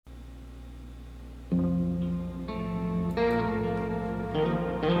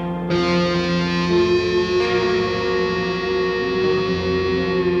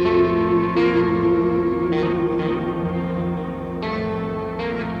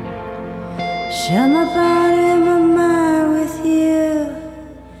Share my body, my mind with you.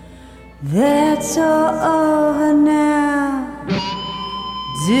 That's all over now.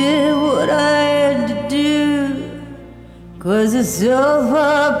 Did what I had to do, 'cause it's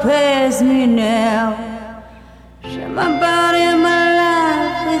over past me now. Share my body and my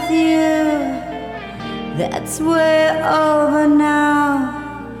life with you. That's way over now.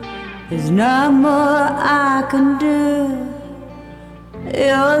 There's not more I can do.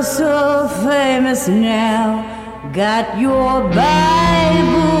 You're so famous now. Got your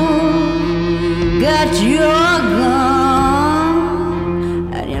Bible, got your gun,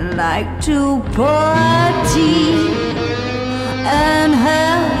 and you like to party and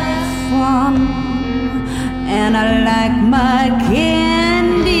have fun. And I like my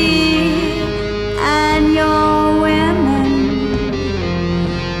candy and your women,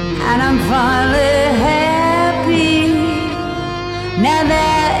 and I'm finally happy now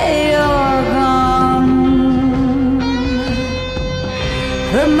that you're gone.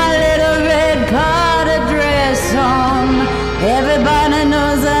 Put my little red party dress on. Everybody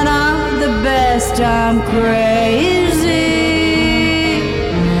knows that I'm the best. I'm crazy,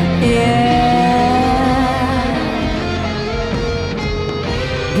 yeah.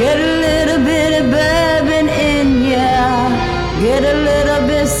 Get a little bit of bourbon in ya. Get a little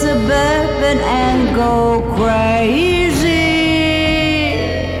bit suburban and go crazy.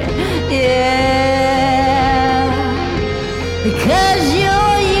 Because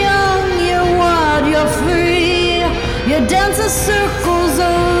you're young, you're wild, you're free. You dance in circles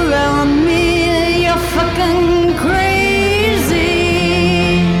around me. You're fucking crazy.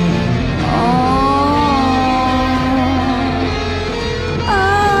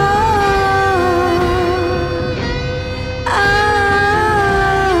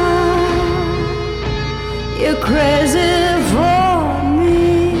 You're crazy for me.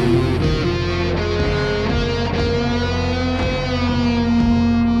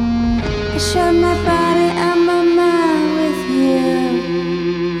 Share my body and my mind with you.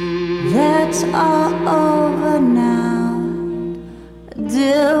 That's all over now.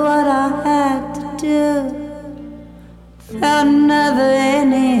 Did what I had to do. Found another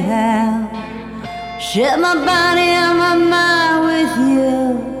anyhow. Share my body and my mind with you.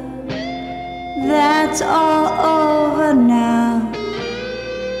 That's all over now.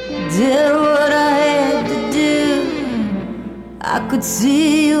 Did what I had to do. I could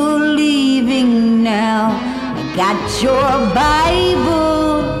see you leaving now. I got your Bible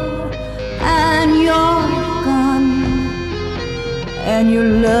and your gun, and you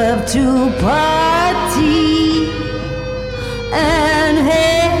love to party and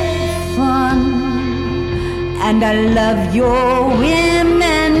have fun. And I love your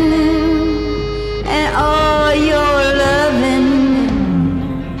women and all your loving,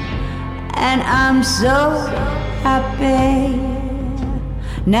 and I'm so happy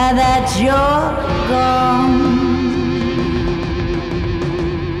now that you're gone.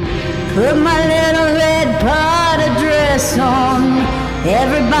 Put my little red party dress on.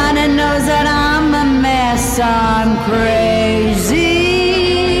 Everybody knows that I'm a mess. I'm crazy,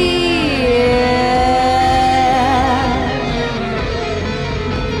 yeah.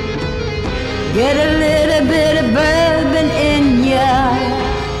 Get a little bit of bourbon in ya.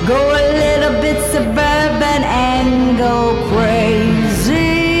 Go a little bit suburban and go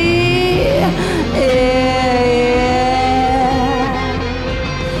crazy, yeah.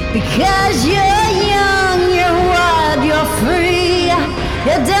 Because you're young, you're wild, you're free.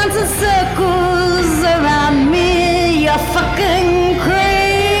 You dance in circles around me. You're fucking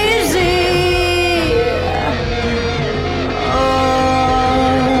crazy.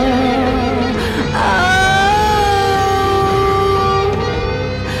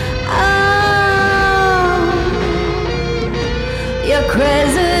 You're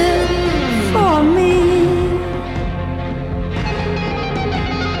crazy for me.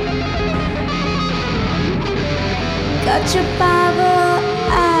 Got your Bible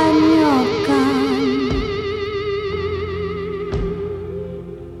and your gun.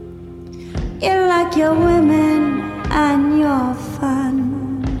 You like your women and your fun.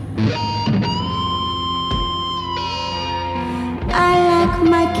 I like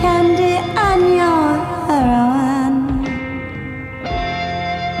my candy and your heroin.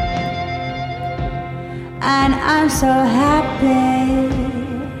 And I'm so happy,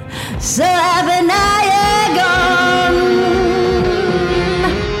 so happy now you're gone.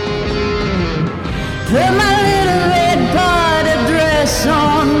 Put my little red party dress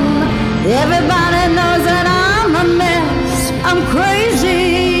on. Everybody knows that I'm a mess. I'm crazy,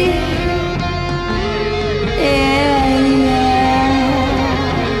 yeah, yeah.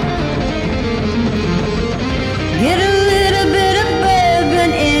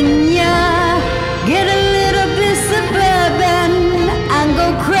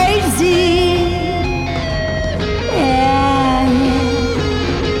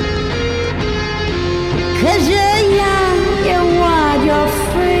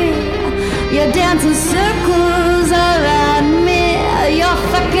 You're dancing circles around me. You're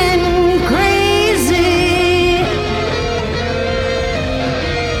fucking crazy.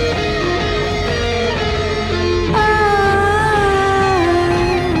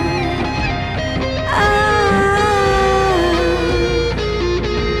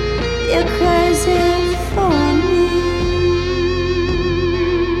 You're crazy for me.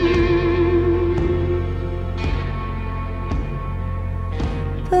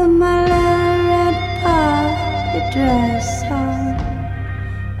 Put my little red party dress on.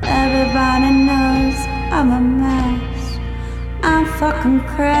 Everybody knows I'm a mess. I'm fucking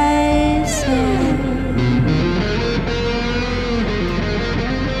crazy.